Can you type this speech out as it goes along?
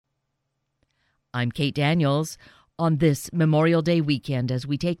I'm Kate Daniels. On this Memorial Day weekend, as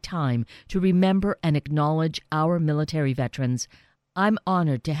we take time to remember and acknowledge our military veterans, I'm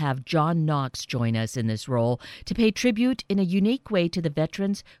honored to have John Knox join us in this role to pay tribute in a unique way to the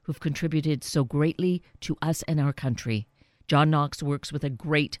veterans who've contributed so greatly to us and our country. John Knox works with a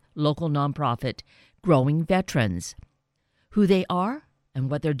great local nonprofit, Growing Veterans. Who they are and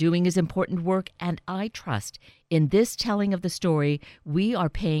what they're doing is important work, and I trust in this telling of the story, we are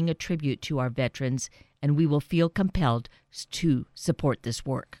paying a tribute to our veterans, and we will feel compelled to support this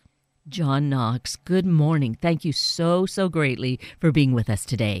work. John Knox, good morning. Thank you so greatly for being with us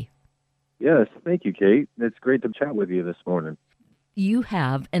today. Yes, thank you, Kate. It's great to chat with you this morning. You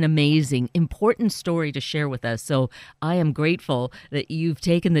have an amazing, important story to share with us, so I am grateful that you've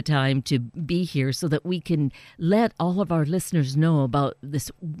taken the time to be here so that we can let all of our listeners know about this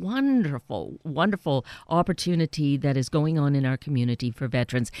wonderful, wonderful opportunity that is going on in our community for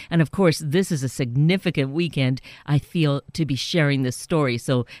veterans. And of course, this is a significant weekend, I feel, to be sharing this story,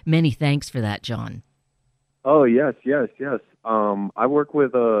 so many thanks for that, John. Oh, yes. I work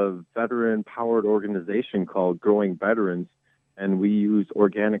with a veteran-powered organization called Growing Veterans, and we use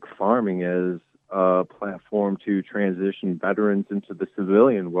organic farming as a platform to transition veterans into the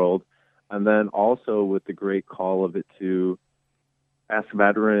civilian world, and then also with the great call of it to ask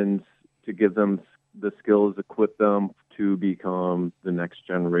veterans to give them the skills, equip them to become the next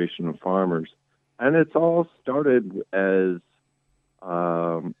generation of farmers. And it's all started as,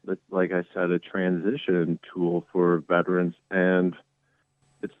 like I said, a transition tool for veterans, and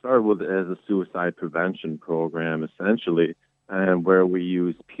it started as a suicide prevention program, essentially, and where we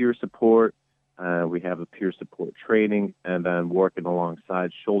use peer support. We have a peer support training, and then working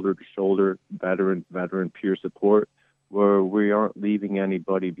alongside shoulder to shoulder veteran peer support, where we aren't leaving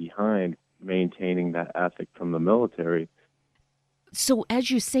anybody behind, maintaining that ethic from the military. So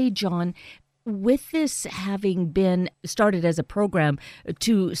as you say, John, with this having been started as a program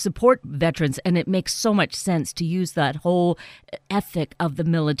to support veterans, and it makes so much sense to use that whole ethic of the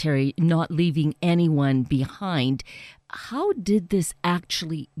military, not leaving anyone behind, how did this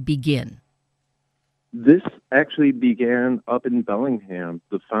actually begin? This actually began up in Bellingham.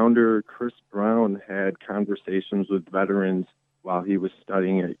 The founder, Chris Brown, had conversations with veterans while he was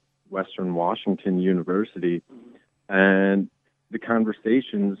studying at Western Washington University, and the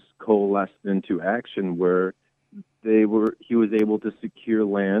conversations coalesced into action where he was able to secure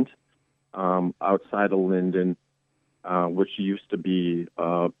land outside of Linden, which used to be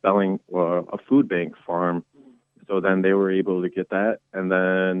a food bank farm. So then they were able to get that, and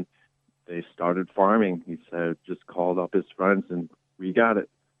then they started farming. He said, just called up his friends, and we got it.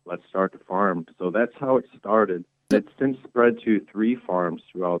 Let's start to farm. So that's how it started. It's since spread to 3 farms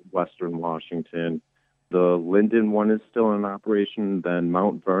throughout Western Washington. The Linden one is still in operation. Then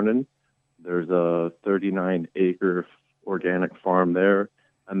Mount Vernon, there's a 39-acre organic farm there.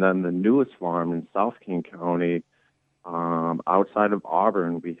 And then the newest farm in South King County, outside of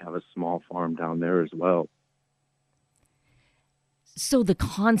Auburn, we have a small farm down there as well. So the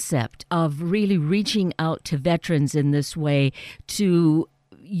concept of really reaching out to veterans in this way to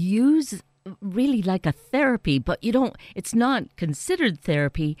use really like a therapy, but it's not considered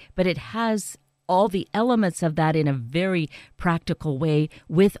therapy, but it has all the elements of that in a very practical way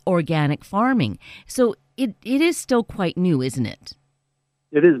with organic farming. So it is still quite new, isn't it?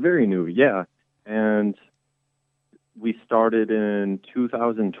 It is very new, yeah. And we started in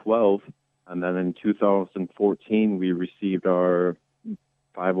 2012, and then in 2014, we received our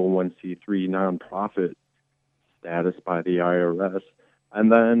 501c3 nonprofit status by the IRS. And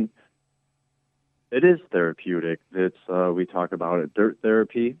then it is therapeutic. We talk about it, dirt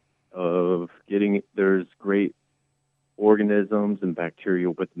therapy, there's great organisms and bacteria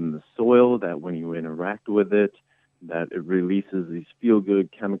within the soil that when you interact with it, that it releases these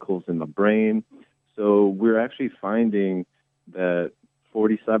feel-good chemicals in the brain. So we're actually finding that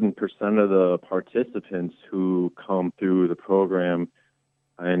 47% of the participants who come through the program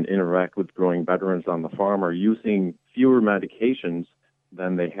and interact with Growing Veterans on the farm are using fewer medications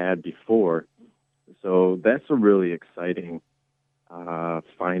than they had before. So that's a really exciting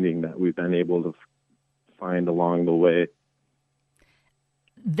finding that we've been able to find along the way.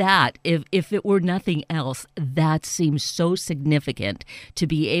 That, if it were nothing else, that seems so significant, to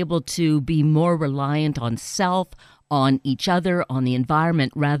be able to be more reliant on self, on each other, on the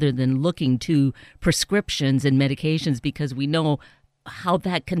environment, rather than looking to prescriptions and medications, because we know how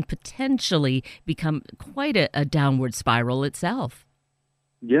that can potentially become quite a downward spiral itself.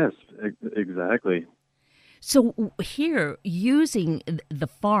 Yes, exactly. So here, using the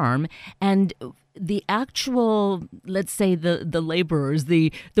farm and the actual, let's say the laborers,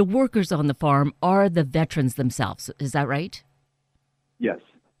 the workers on the farm are the veterans themselves. Is that right? Yes.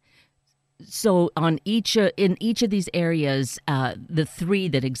 So on in each of these areas, the three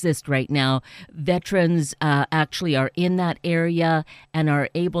that exist right now, veterans actually are in that area and are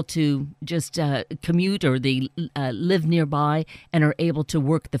able to just commute, or they live nearby and are able to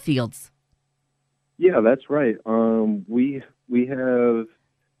work the fields. Yeah, that's right. We have,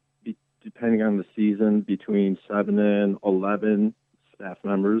 depending on the season, between 7 and 11 staff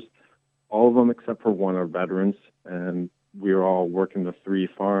members. All of them except for one are veterans, and we're all working the three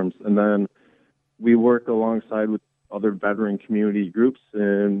farms. And then we work alongside with other veteran community groups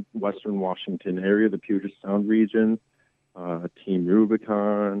in Western Washington area, the Puget Sound region, Team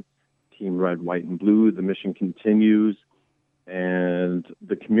Rubicon, Team Red, White, and Blue, the Mission Continues, and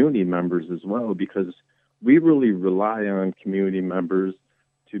the community members as well, because we really rely on community members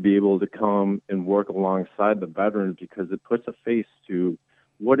to be able to come and work alongside the veterans, because it puts a face to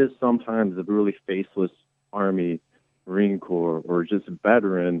what is sometimes a really faceless Army, Marine Corps, or just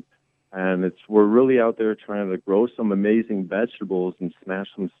veteran. And we're really out there trying to grow some amazing vegetables and smash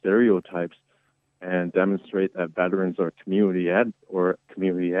some stereotypes and demonstrate that veterans are community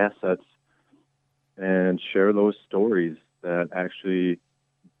assets, and share those stories that actually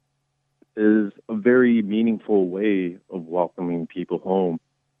is a very meaningful way of welcoming people home.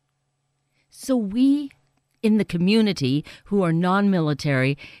 So we in the community who are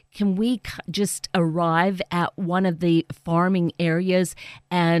non-military, can we just arrive at one of the farming areas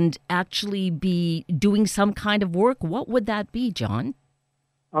and actually be doing some kind of work? What would that be, John?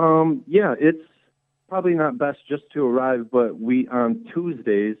 Yeah, it's probably not best just to arrive, but we on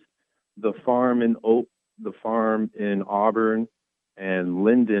Tuesdays, the farm in Auburn and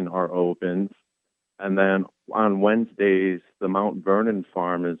Linden are open, and then on Wednesdays the Mount Vernon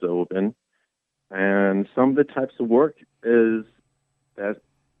farm is open. And some of the types of work that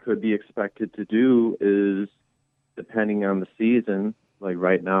could be expected to do is, depending on the season, like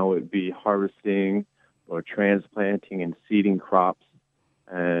right now it would be harvesting or transplanting and seeding crops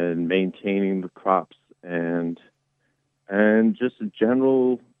and maintaining the crops, and just a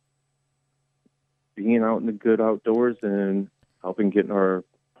general being out in the good outdoors and helping getting our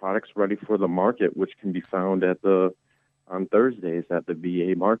products ready for the market, which can be found on Thursdays at the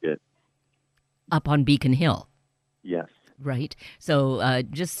VA market. Up on Beacon Hill. Yes. Right. So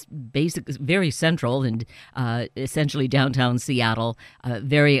just very central and essentially downtown Seattle,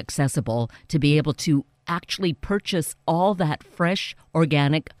 very accessible to be able to actually purchase all that fresh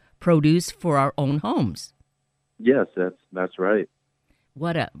organic produce for our own homes. Yes, that's right.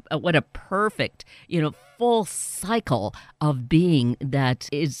 What a perfect, full cycle of being that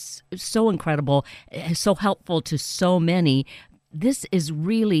is so incredible, so helpful to so many. This is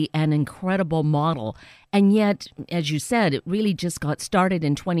really an incredible model. And yet, as you said, it really just got started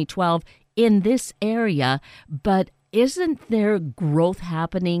in 2012 in this area. But isn't there growth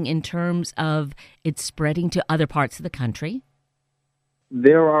happening in terms of it spreading to other parts of the country?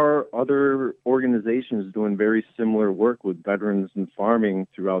 There are other organizations doing very similar work with veterans and farming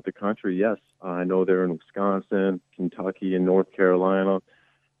throughout the country, yes. I know they're in Wisconsin, Kentucky, and North Carolina.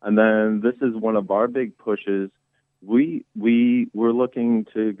 And then this is one of our big pushes. We're looking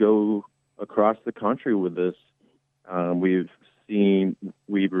to go across the country with this. We've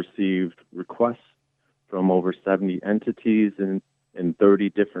received requests from over 70 entities in 30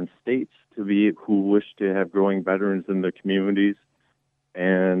 different states who wish to have growing veterans in their communities.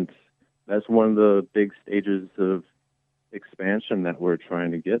 And that's one of the big stages of expansion that we're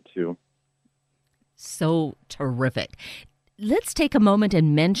trying to get to. So terrific. Let's take a moment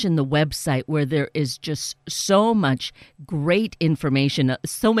and mention the website, where there is just so much great information,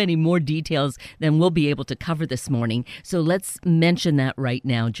 so many more details than we'll be able to cover this morning. So let's mention that right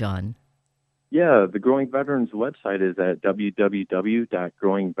now, John. Yeah, the Growing Veterans website is at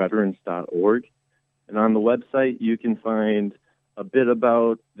www.growingveterans.org. And on the website, you can find a bit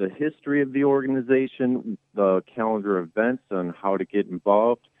about the history of the organization, the calendar of events, and how to get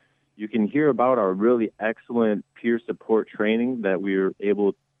involved. You can hear about our really excellent peer support training that we were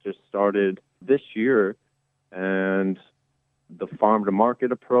able to started this year, and the farm to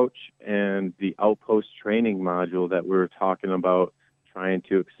market approach, and the outpost training module that we're talking about, trying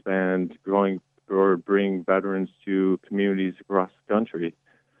to expand, growing, or bring veterans to communities across the country.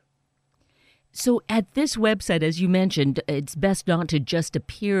 So at this website, as you mentioned, it's best not to just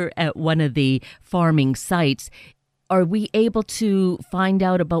appear at one of the farming sites. Are we able to find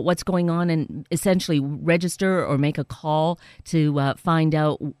out about what's going on and essentially register or make a call to find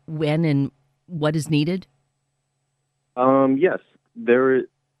out when and what is needed? Yes, there's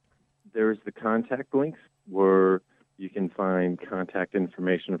the contact links where you can find contact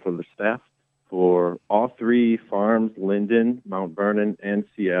information for the staff for all three farms, Linden, Mount Vernon, and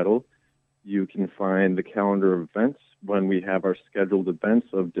Seattle. You can find the calendar of events when we have our scheduled events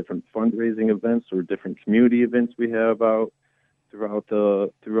of different fundraising events or different community events we have out throughout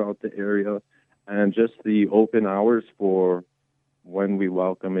the area, and just the open hours for when we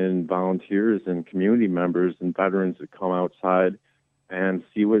welcome in volunteers and community members and veterans to come outside and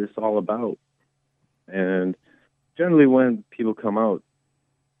see what it's all about. And generally, when people come out,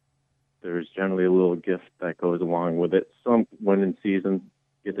 there's generally a little gift that goes along with it. Some, when in season,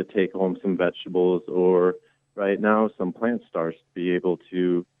 get to take home some vegetables, or right now, some plant starts to be able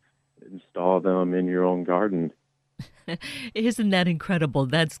to install them in your own garden. Isn't that incredible?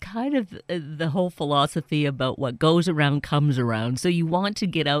 That's kind of the whole philosophy about what goes around comes around. So you want to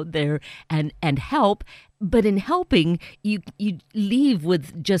get out there and help, but in helping, you leave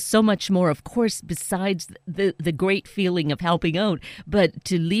with just so much more. Of course, besides the great feeling of helping out, but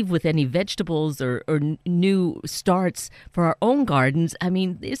to leave with any vegetables or new starts for our own gardens. I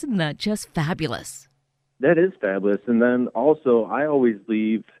mean, isn't that just fabulous? That is fabulous. And then also, I always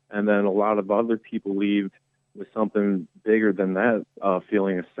leave, and then a lot of other people leave with something bigger than that,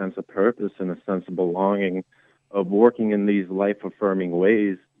 feeling a sense of purpose and a sense of belonging, of working in these life-affirming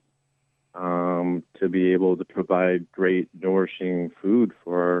ways, to be able to provide great, nourishing food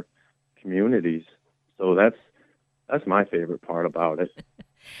for our communities. So that's my favorite part about it.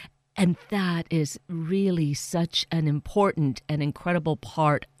 And that is really such an important and incredible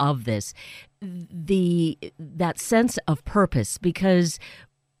part of this, that sense of purpose, because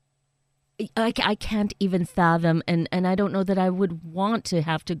I can't even fathom, and I don't know that I would want to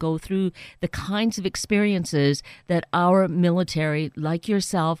have to go through the kinds of experiences that our military, like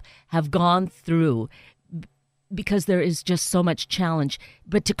yourself, have gone through, because there is just so much challenge.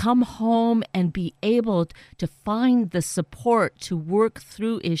 But to come home and be able to find the support to work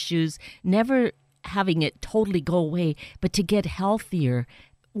through issues, never having it totally go away, but to get healthier.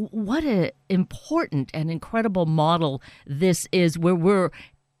 What an important and incredible model this is, where we're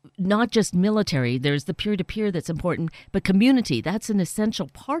not just military, there's the peer-to-peer that's important, but community, that's an essential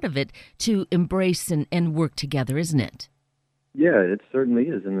part of it to embrace and work together, isn't it? Yeah, it certainly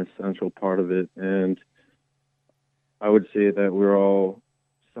is an essential part of it. And I would say that we're all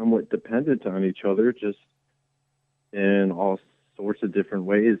somewhat dependent on each other, just in all sorts of different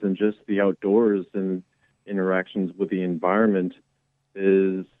ways. And just the outdoors and interactions with the environment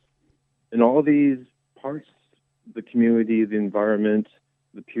is, in all these parts, the community, the environment,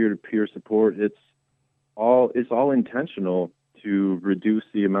 the peer-to-peer support, it's all intentional to reduce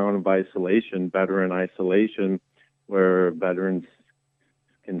the amount of isolation, veteran isolation, where veterans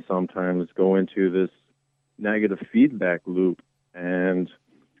can sometimes go into this negative feedback loop. And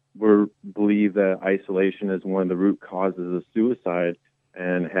we believe that isolation is one of the root causes of suicide,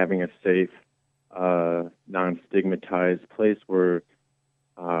 and having a safe, non-stigmatized place where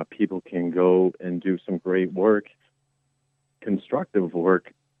people can go and do some great work, constructive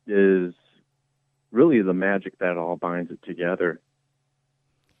work, is really the magic that all binds it together.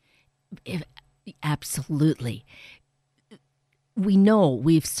 Absolutely. We know,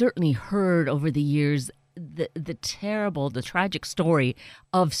 we've certainly heard over the years the terrible, the tragic story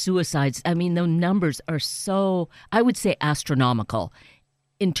of suicides. I mean, the numbers are so, I would say, astronomical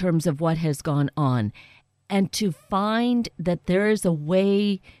in terms of what has gone on. And to find that there is a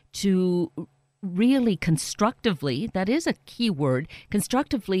way to really constructively, that is a key word,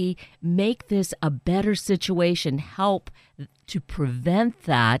 constructively make this a better situation, help to prevent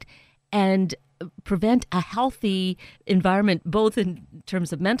that, and prevent a healthy environment, both in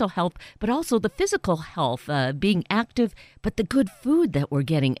terms of mental health, but also the physical health, being active, but the good food that we're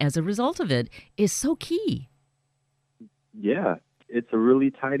getting as a result of it is so key. Yeah, it's a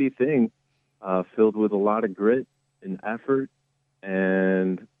really tidy thing, filled with a lot of grit and effort,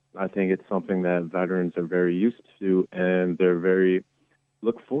 and I think it's something that veterans are very used to, and they're very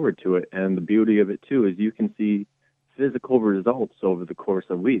look forward to it. And the beauty of it, too, is you can see physical results over the course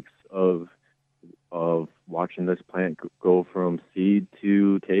of weeks of watching this plant go from seed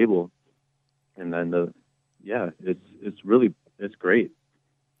to table. And then it's great.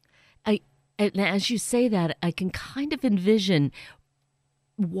 And as you say that, I can kind of envision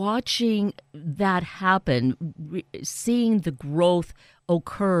watching that happen, seeing the growth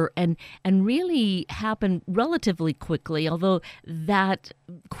occur and really happen relatively quickly, although that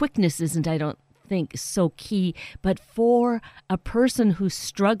quickness isn't, I don't think, so key. But for a person who's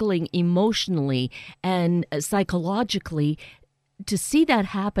struggling emotionally and psychologically, to see that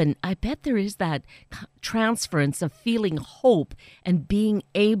happen, I bet there is that transference of feeling hope and being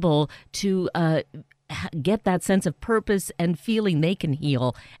able to get that sense of purpose and feeling they can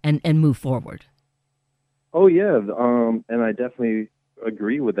heal and move forward. Oh, yeah. And I definitely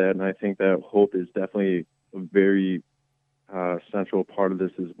agree with that. And I think that hope is definitely a very central part of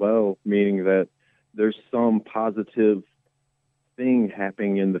this as well, meaning that there's some positive thing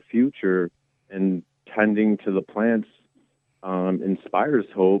happening in the future, and tending to the plants inspires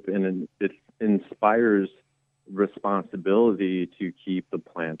hope, and it inspires responsibility to keep the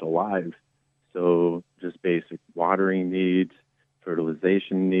plant alive. So just basic watering needs,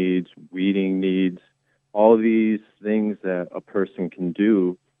 fertilization needs, weeding needs, all these things that a person can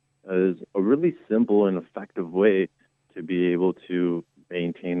do is a really simple and effective way to be able to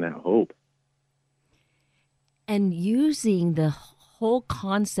maintain that hope. And using the whole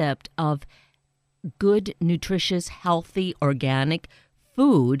concept of good, nutritious, healthy, organic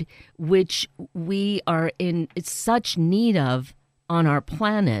food, which we are in such need of on our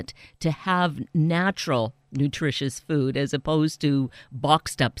planet, to have natural, nutritious food as opposed to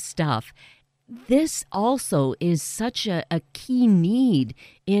boxed up stuff. This also is such a key need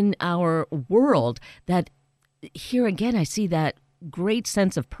in our world that here again I see that great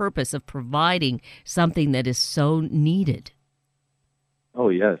sense of purpose of providing something that is so needed. Oh,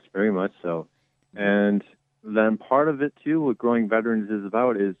 yes, very much so. And then part of it, too, what Growing Veterans is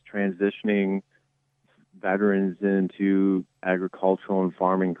about is transitioning veterans into agricultural and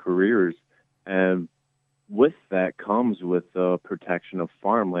farming careers. And with that comes with the protection of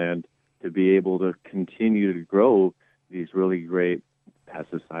farmland to be able to continue to grow these really great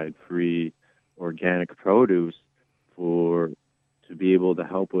pesticide-free organic produce to be able to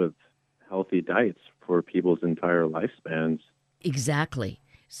help with healthy diets for people's entire lifespans. Exactly.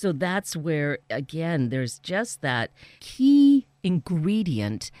 So that's where, again, there's just that key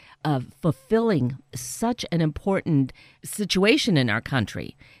ingredient of fulfilling such an important situation in our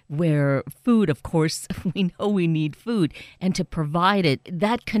country where food, of course, we know we need food, and to provide it,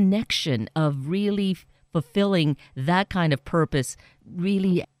 that connection of really fulfilling that kind of purpose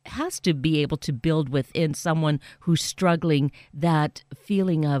really has to be able to build within someone who's struggling that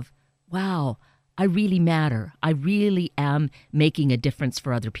feeling of, wow, I really matter. I really am making a difference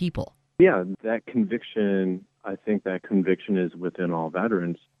for other people. Yeah, that conviction, I think that conviction is within all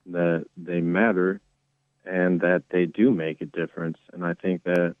veterans, that they matter and that they do make a difference. And I think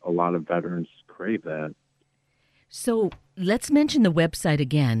that a lot of veterans crave that. So let's mention the website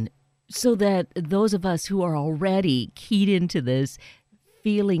again so that those of us who are already keyed into this,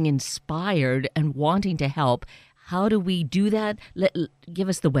 feeling inspired and wanting to help, how do we do that? Give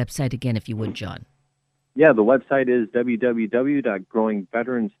us the website again, if you would, John. Yeah, the website is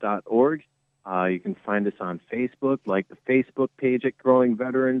www.growingveterans.org. You can find us on Facebook, like the Facebook page at Growing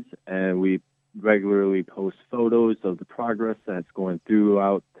Veterans, and we regularly post photos of the progress that's going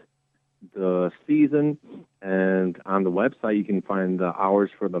throughout the season. And on the website, you can find the hours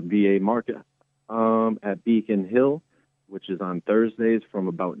for the VA market at Beacon Hill, which is on Thursdays from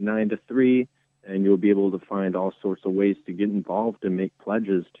about 9 to 3. And you'll be able to find all sorts of ways to get involved and make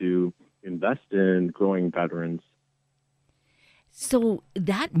pledges to invest in Growing Veterans. So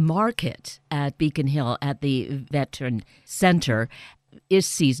that market at Beacon Hill at the Veteran Center is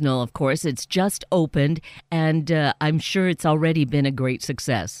seasonal, of course. It's just opened, and I'm sure it's already been a great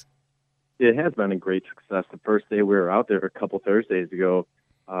success. It has been a great success. The first day we were out there a couple Thursdays ago,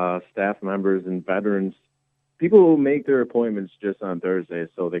 staff members and veterans, people who make their appointments just on Thursdays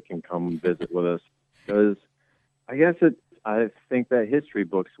so they can come visit with us. Because I think that history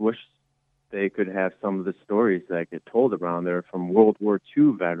books wish they could have some of the stories that get told around there from World War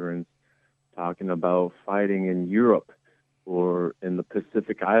II veterans talking about fighting in Europe or in the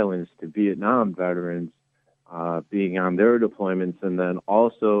Pacific Islands, to Vietnam veterans being on their deployments, and then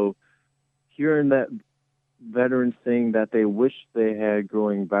also hearing that veterans saying that they wish they had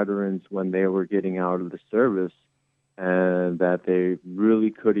Growing Veterans when they were getting out of the service and that they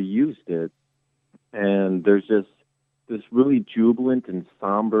really could have used it. And there's just this really jubilant and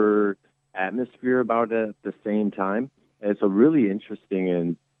somber atmosphere about it at the same time. And it's a really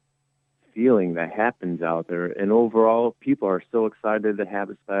interesting feeling that happens out there. And overall, people are so excited to have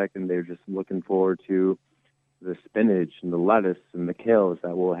us back, and they're just looking forward to the spinach and the lettuce and the kales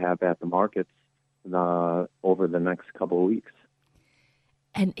that we'll have at the markets over the next couple of weeks.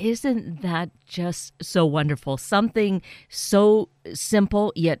 And isn't that just so wonderful? Something so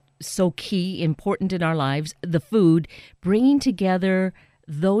simple yet so key, important in our lives, the food, bringing together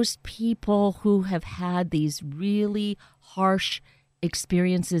those people who have had these really harsh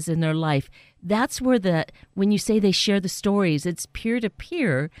experiences in their life. That's where when you say they share the stories, it's peer to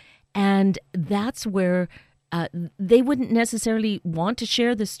peer, and that's where they wouldn't necessarily want to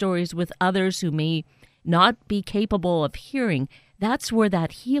share the stories with others who may not be capable of hearing. That's where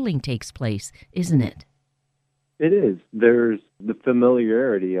that healing takes place, isn't it? It is. There's the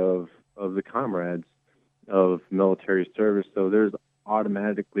familiarity of the comrades of military service. So there's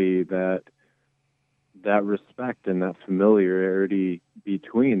automatically that respect and that familiarity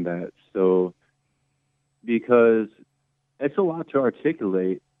between that. So because it's a lot to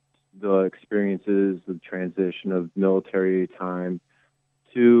articulate the experiences, the transition of military time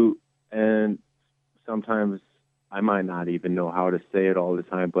to, and sometimes I might not even know how to say it all the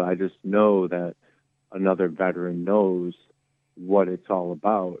time, but I just know that another veteran knows what it's all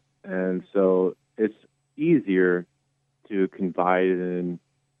about. And so it's easier to confide in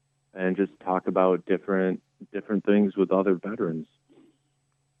and just talk about different things with other veterans.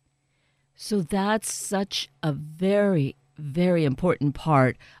 So that's such a very, very important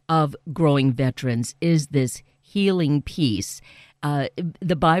part of growing veterans, is this healing piece. The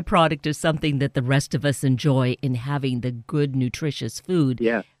byproduct is something that the rest of us enjoy in having the good, nutritious food.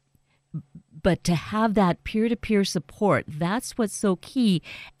 Yeah. But to have that peer-to-peer support, that's what's so key.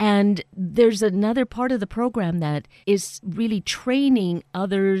 And there's another part of the program that is really training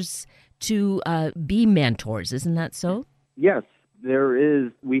others to be mentors. Isn't that so? Yes, there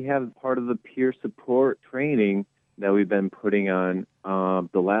is. We have part of the peer support training that we've been putting on.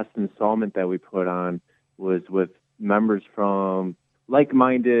 The last installment that we put on was with members from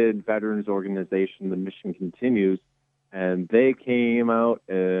like-minded veterans organization, The Mission Continues, and they came out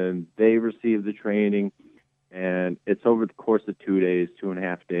and they received the training, and it's over the course of 2 days,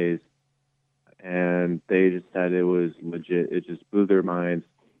 2.5 days, and they just said it was legit. It just blew their minds,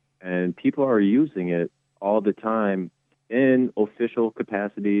 and people are using it all the time in official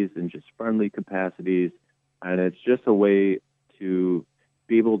capacities and just friendly capacities, and it's just a way to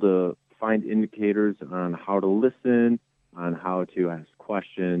be able to find indicators on how to listen, on how to ask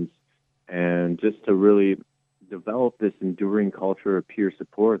questions, and just to really develop this enduring culture of peer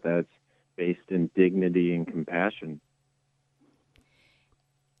support that's based in dignity and compassion.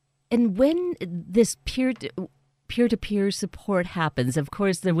 And when this peer-to-peer support happens, of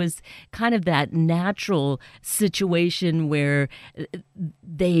course, there was kind of that natural situation where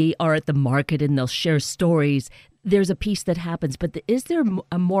they are at the market and they'll share stories. There's a piece that happens, but is there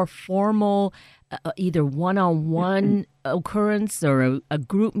a more formal, either one-on-one occurrence or a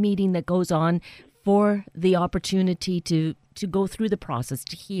group meeting that goes on for the opportunity to go through the process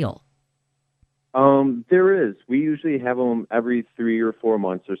to heal? There is. We usually have them every 3 or 4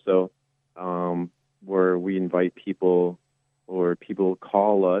 months or so, where we invite people, or people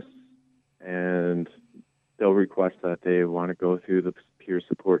call us and they'll request that they want to go through the peer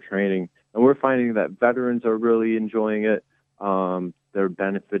support training. And we're finding that veterans are really enjoying it. They're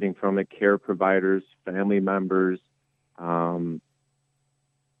benefiting from it. Care providers, family members,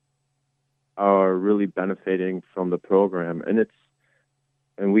 are really benefiting from the program.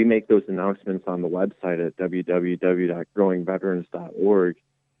 And we make those announcements on the website at www.growingveterans.org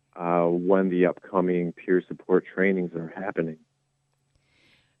when the upcoming peer support trainings are happening.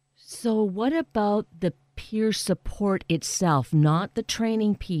 So what about the peer support itself, not the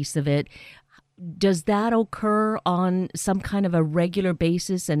training piece of it? Does that occur on some kind of a regular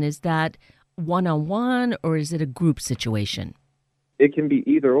basis, and is that one-on-one, or is it a group situation? It can be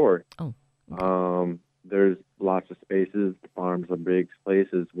either or. Oh. Okay. There's lots of spaces, farms are big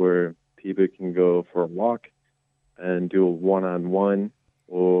places where people can go for a walk and do a one-on-one,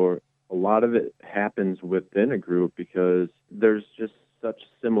 or a lot of it happens within a group because there's just such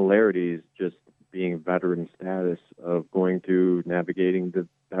similarities, just being veteran status, of going through navigating the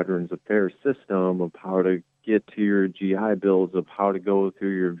Veterans Affairs system, of how to get to your GI bills, of how to go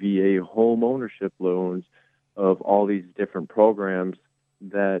through your VA home ownership loans, of all these different programs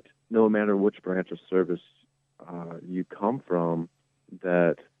that no matter which branch of service you come from,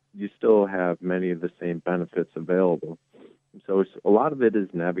 that you still have many of the same benefits available. So a lot of it is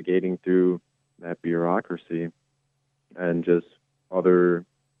navigating through that bureaucracy and just talking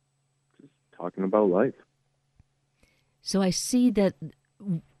about life. So I see that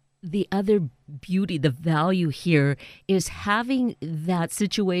the other beauty, the value here is having that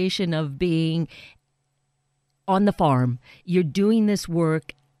situation of being on the farm. You're doing this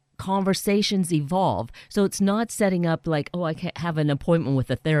work. Conversations evolve. So it's not setting up like, oh, I can't have an appointment with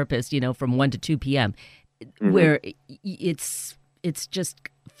a therapist, from 1 to 2 p.m., where it's just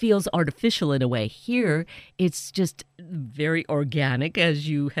feels artificial in a way. Here, it's just very organic, as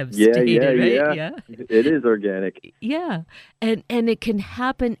you have Yeah, stated, right? yeah. It is organic. Yeah. And it can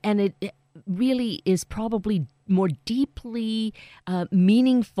happen, and it really is probably more deeply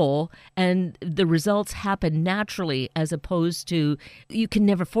meaningful, and the results happen naturally as opposed to you can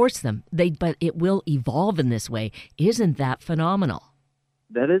never force them. But it will evolve in this way. Isn't that phenomenal?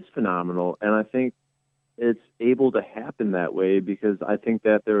 That is phenomenal. And I think it's able to happen that way because I think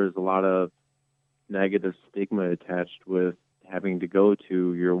that there is a lot of negative stigma attached with having to go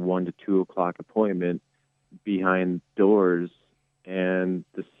to your 1 to 2 o'clock appointment behind doors, and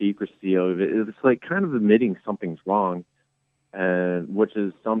the secrecy of it. It's like kind of admitting something's wrong, and which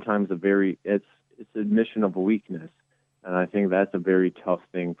is sometimes it's admission of a weakness. And I think that's a very tough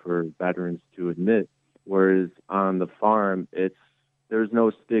thing for veterans to admit. Whereas on the farm, there's no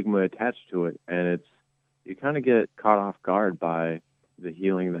stigma attached to it, and you kind of get caught off guard by the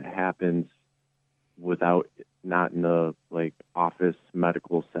healing that happens not in the office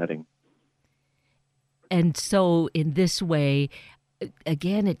medical setting. And so in this way,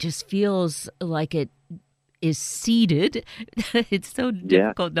 again, it just feels like it is seeded. It's so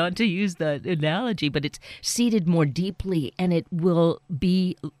difficult not to use that analogy, but it's seeded more deeply, and it will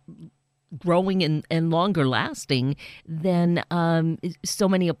be growing and longer lasting than so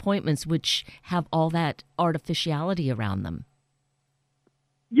many appointments which have all that artificiality around them.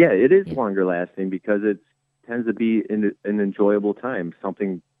 Yeah, it is longer lasting because it tends to be an enjoyable time,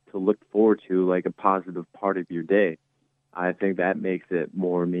 something to look forward to, like a positive part of your day. I think that makes it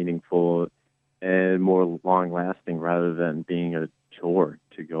more meaningful and more long-lasting rather than being a chore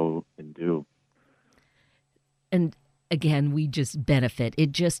to go and do. And again, we just benefit.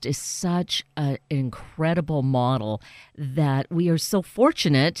 It just is such an incredible model that we are so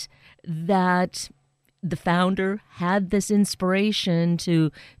fortunate that the founder had this inspiration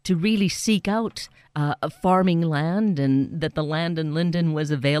to really seek out farming land, and that the land in Linden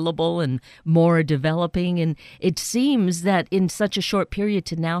was available and more developing. And it seems that in such a short period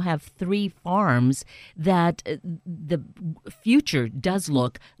to now have 3 farms, that the future does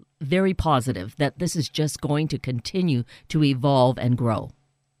look very positive, that this is just going to continue to evolve and grow.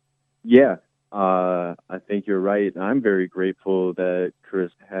 Yeah, I think you're right. I'm very grateful that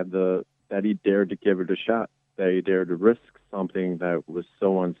Chris that he dared to give it a shot, that he dared to risk something that was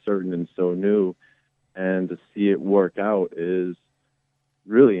so uncertain and so new, and to see it work out is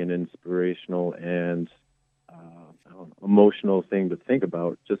really an inspirational and emotional thing to think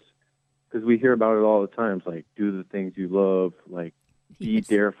about, just because we hear about it all the time. It's like, do the things you love, like be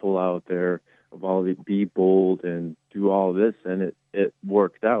dareful out there, be bold and do all this, and it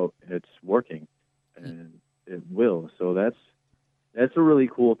worked out. It's working, and it will. So that's a really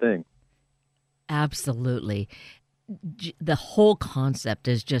cool thing. Absolutely. The whole concept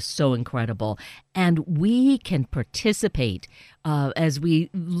is just so incredible. And we can participate as we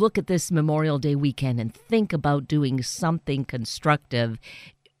look at this Memorial Day weekend and think about doing something constructive.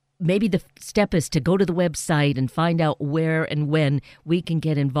 Maybe the step is to go to the website and find out where and when we can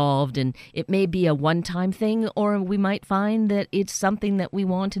get involved. And it may be a one-time thing, or we might find that it's something that we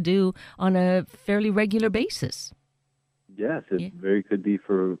want to do on a fairly regular basis. Yes, it very could be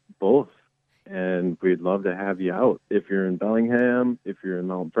for both. And we'd love to have you out. If you're in Bellingham, if you're in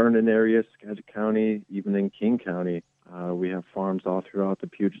Mount Vernon area, Skagit County, even in King County, we have farms all throughout the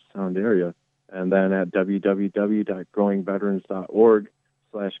Puget Sound area. And then at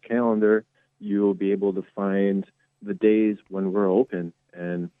www.growingveterans.org/calendar, you will be able to find the days when we're open,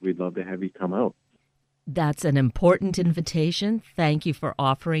 and we'd love to have you come out. That's an important invitation. Thank you for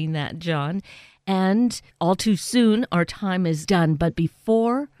offering that, John. And all too soon, our time is done. But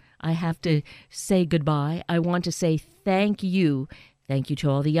before I have to say goodbye, I want to say thank you. Thank you to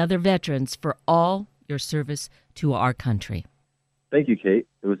all the other veterans for all your service to our country. Thank you, Kate.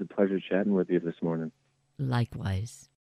 It was a pleasure chatting with you this morning. Likewise.